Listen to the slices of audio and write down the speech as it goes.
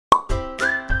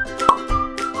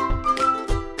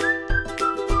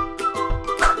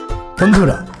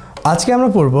বন্ধুরা আজকে আমরা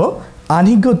পড়ব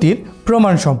আহ্নিক গতির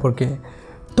প্রমাণ সম্পর্কে।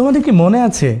 তোমাদের কি মনে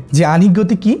আছে যে আহ্নিক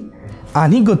গতি কি?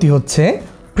 আহ্নিক গতি হচ্ছে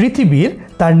পৃথিবীর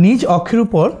তার নিজ অক্ষের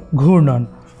উপর ঘূর্ণন,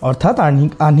 অর্থাৎ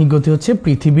আহ্নিক গতি হচ্ছে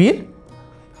পৃথিবীর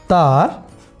তার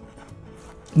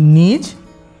নিজ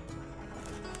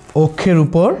অক্ষের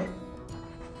উপর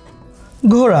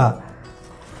ঘোরা।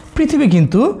 পৃথিবী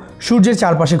কিন্তু সূর্যের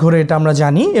চারপাশে ঘোরে, এটা আমরা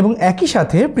জানি, এবং একই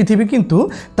সাথে পৃথিবী কিন্তু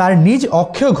তার নিজ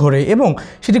অক্ষেও ঘোরে, এবং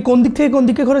সেটি কোন দিক থেকে কোন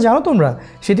দিকে ঘোরে জানো তোমরা?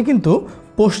 সেটি কিন্তু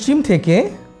পশ্চিম থেকে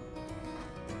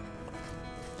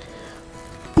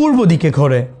পূর্ব দিকে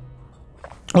ঘোরে।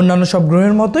 অন্যান্য সব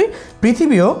গ্রহের মতোই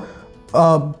পৃথিবীও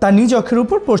তার নিজ অক্ষের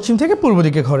উপর পশ্চিম থেকে পূর্ব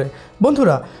দিকে ঘোরে।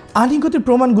 বন্ধুরা, আহ্নিক গতির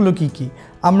প্রমাণগুলো কি কি?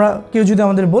 আমরা কেউ যদি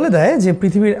আমাদের বলে দেয় যে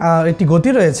পৃথিবীর একটি গতি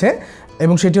রয়েছে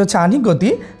এবং সেটি হচ্ছে আহ্নিক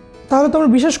গতি, তাহলে তো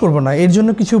আমরা বিশ্বাস করব না, এর জন্য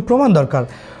কিছু প্রমাণ দরকার।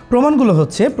 প্রমাণগুলো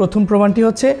হচ্ছে, প্রথম প্রমাণটি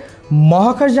হচ্ছে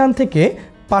মহাকাশযান থেকে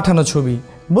পাঠানো ছবি।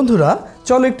 বন্ধুরা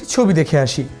চলো একটি ছবি দেখে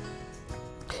আসি।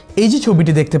 এই যে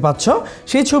ছবিটি দেখতে পাচ্ছ,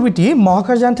 সেই ছবিটি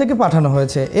মহাকাশযান থেকে পাঠানো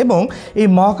হয়েছে, এবং এই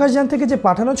মহাকাশযান থেকে যে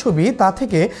পাঠানো ছবি তা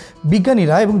থেকে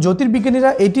বিজ্ঞানীরা এবং জ্যোতির্বিজ্ঞানীরা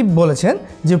এটি বলেছেন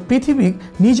যে পৃথিবী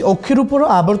নিজ অক্ষের উপরও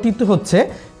আবর্তিত হচ্ছে,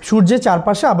 সূর্যের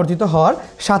চারপাশে আবর্তিত হওয়ার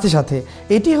সাথে সাথে।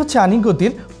 এটি হচ্ছে আহ্নিক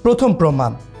গতির প্রথম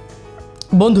প্রমাণ।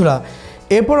 বন্ধুরা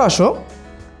এরপর আসো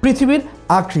পৃথিবীর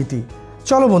আকৃতি।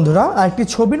 চলো বন্ধুরা আরেকটি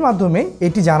ছবির মাধ্যমে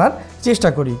এটি জানার চেষ্টা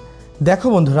করি। দেখো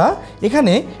বন্ধুরা,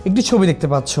 এখানে একটি ছবি দেখতে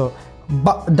পাচ্ছ।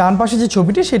 ডান পাশে যে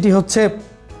ছবিটি সেটি হচ্ছে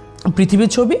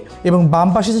পৃথিবীর ছবি, এবং বাম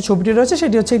পাশে যে ছবিটি রয়েছে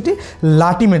সেটি হচ্ছে একটি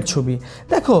লাটিমের ছবি।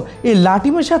 দেখো এই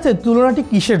লাটিমের সাথে তুলনাটি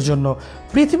কিসের জন্য?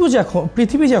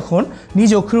 পৃথিবী যখন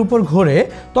নিজ অক্ষের উপর ঘোরে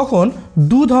তখন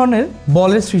দু ধরনের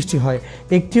বলের সৃষ্টি হয়।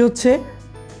 একটি হচ্ছে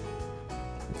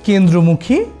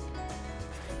কেন্দ্রমুখী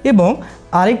এবং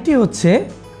আরেকটি হচ্ছে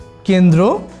কেন্দ্র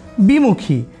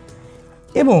বিমুখী।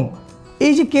 এবং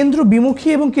এই যে কেন্দ্র বিমুখী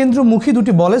এবং কেন্দ্রমুখী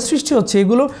দুটি বলের সৃষ্টি হচ্ছে,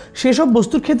 এগুলো সেসব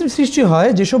বস্তুর ক্ষেত্রে সৃষ্টি হয়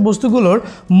যেসব বস্তুগুলোর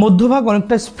মধ্যভাগ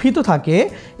অনেকটা স্ফীত থাকে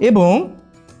এবং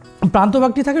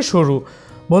প্রান্তভাগটি থাকে সরু।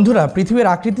 বন্ধুরা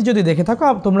পৃথিবীর আকৃতি যদি দেখে থাকো,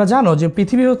 তোমরা জানো যে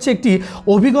পৃথিবী হচ্ছে একটি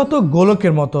অভিগত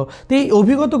গোলকের মতো। তো এই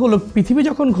অভিগত গোলক পৃথিবী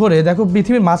যখন ঘোরে, দেখো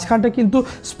পৃথিবীর মাঝখানটা কিন্তু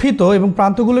স্ফীত এবং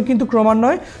প্রান্তগুলো কিন্তু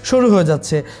ক্রমান্বয়ে সরু হয়ে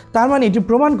যাচ্ছে। তার মানে এটি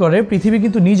প্রমাণ করে পৃথিবী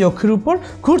কিন্তু নিজ অক্ষের উপর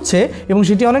ঘুরছে এবং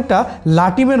সেটি অনেকটা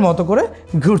লাটিমের মতো করে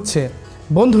ঘুরছে।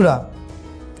 বন্ধুরা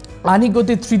আহ্নিক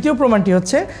গতির তৃতীয় প্রমাণটি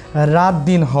হচ্ছে রাত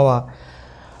দিন হওয়া।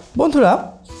 বন্ধুরা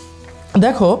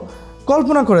দেখো,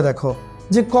 কল্পনা করে দেখো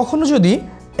যে কখনো যদি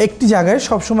একটি জায়গায়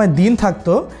সবসময় দিন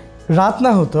থাকতো, রাত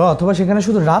না হতো, অথবা সেখানে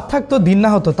শুধু রাত থাকতো দিন না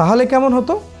হতো, তাহলে কেমন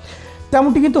হতো?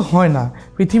 তেমনটি কিন্তু হয় না।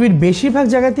 পৃথিবীর বেশিরভাগ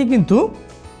জায়গাতেই কিন্তু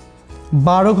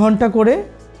 12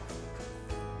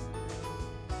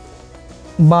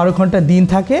 ঘন্টা দিন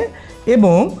থাকে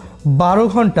এবং 12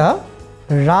 ঘন্টা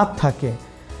রাত থাকে।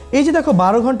 এই যে দেখো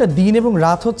 12 ঘন্টা দিন এবং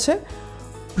রাত হচ্ছে,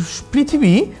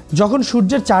 পৃথিবী যখন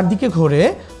সূর্যের চারদিকে ঘোরে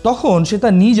তখন সে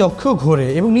তার নিজ অক্ষেও ঘোরে,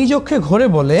 এবং নিজ অক্ষে ঘোরে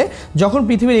বলে যখন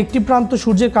পৃথিবীর একটি প্রান্ত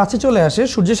সূর্যের কাছে চলে আসে,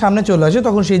 সূর্যের সামনে চলে আসে,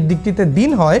 তখন সেই দিকটিতে দিন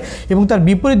হয় এবং তার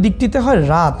বিপরীত দিকটিতে হয়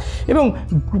রাত। এবং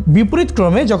বিপরীত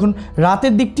ক্রমে যখন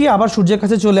রাতের দিকটি আবার সূর্যের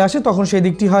কাছে চলে আসে তখন সেই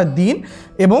দিকটি হয় দিন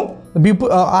এবং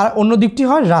আর অন্য দিকটি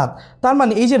হয় রাত। তার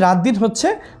মানে এই যে রাত দিন হচ্ছে,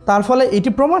 তার ফলে এটি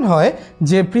প্রমাণ হয়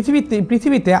যে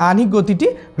পৃথিবীতে আহ্নিক গতিটি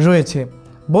রয়েছে।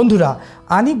 বন্ধুরা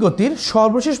আহ্নিক গতির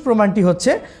সর্বশেষ প্রমাণটি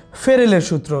হচ্ছে ফেরেলের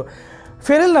সূত্র।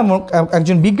 ফেরেল নামক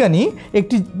একজন বিজ্ঞানী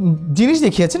একটি জিনিস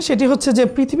দেখিয়েছেন, সেটি হচ্ছে যে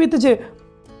পৃথিবীতে যে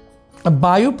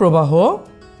বায়ু প্রবাহ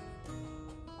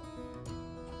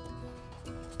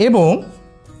এবং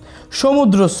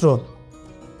সমুদ্র স্রোত,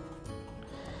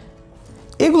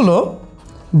 এগুলো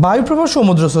বায়ুপ্রবাহ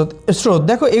সমুদ্র স্রোত,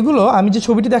 দেখো এগুলো আমি যে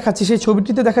ছবিটি দেখাচ্ছি সেই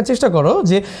ছবিটিতে দেখার চেষ্টা করো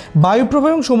যে বায়ুপ্রবাহ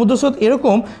এবং সমুদ্র স্রোত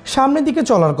এরকম সামনের দিকে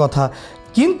চলার কথা,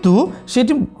 কিন্তু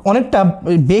সেটি অনেকটা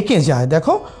বেঁকে যায়।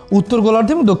 দেখো উত্তর গোলার্ধ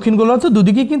এবং দক্ষিণ গোলার্ধ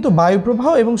দুদিকেই কিন্তু বায়ুপ্রবাহ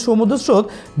এবং সমুদ্র স্রোত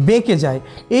বেঁকে যায়।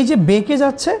 এই যে বেঁকে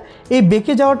যাচ্ছে, এই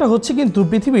বেঁকে যাওয়াটা হচ্ছে কিন্তু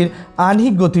পৃথিবীর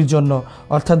আহ্নিক গতির জন্য।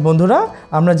 অর্থাৎ বন্ধুরা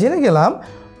আমরা জেনে গেলাম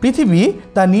পৃথিবী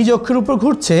তার নিজ অক্ষের উপর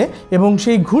ঘুরছে, এবং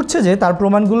সেই ঘুরছে যে তার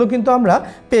প্রমাণগুলো কিন্তু আমরা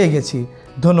পেয়ে গেছি।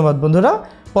 ধন্যবাদ বন্ধুরা।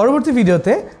 পরবর্তী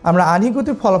ভিডিওতে আমরা আহ্নিক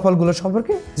গতির ফলাফলগুলো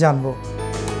সম্পর্কে জানব।